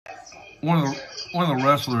one of the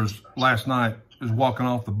wrestlers last night was walking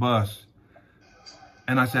off the bus,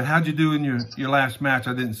 and I said, "How'd you do in your last match?"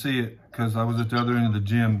 I didn't see it because I was at the other end of the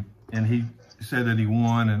gym, and he said that he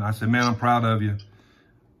won, and I said, "Man, I'm proud of you."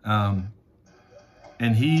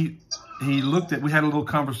 And he looked at, we had a little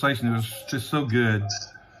conversation. It was just so good.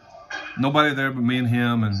 Nobody there but me and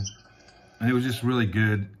him, and it was just really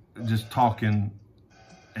good, just talking.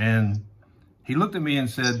 And he looked at me and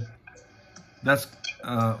said, "That's,"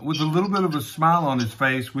 with a little bit of a smile on his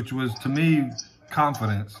face, which was to me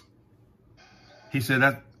confidence. He said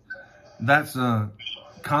that's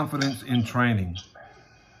confidence in training.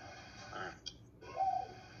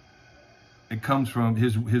 It comes from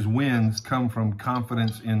his wins come from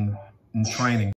confidence in training.